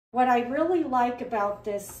What I really like about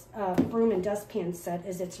this broom and dustpan set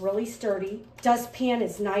is it's really sturdy. Dustpan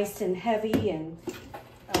is nice and heavy, and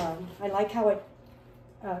I like how it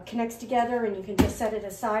connects together, and you can just set it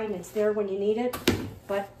aside and it's there when you need it.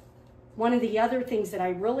 But one of the other things that I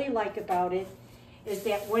really like about it is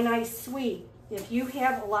that when I sweep, if you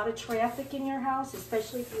have a lot of traffic in your house,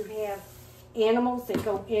 especially if you have animals that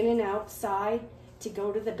go in and outside to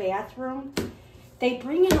go to the bathroom, they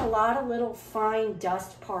bring in a lot of little fine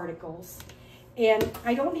dust particles. And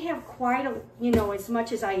I don't have quite as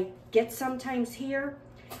much as I get sometimes here,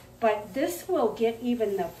 but this will get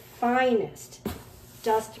even the finest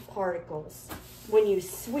dust particles when you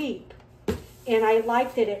sweep. And I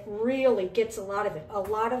like that it really gets a lot of it.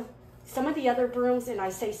 Some of the other brooms, and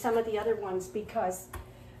I say some of the other ones because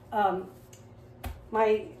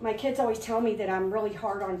my kids always tell me that I'm really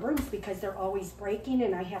hard on brooms because they're always breaking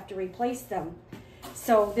and I have to replace them.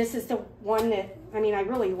 So this is the one that, I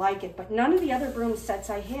really like it, but none of the other broom sets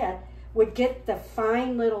I had would get the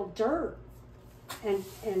fine little dirt and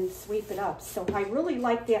sweep it up. So I really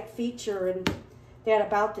like that feature and that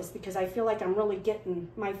about this because I feel like I'm really getting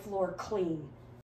my floor clean.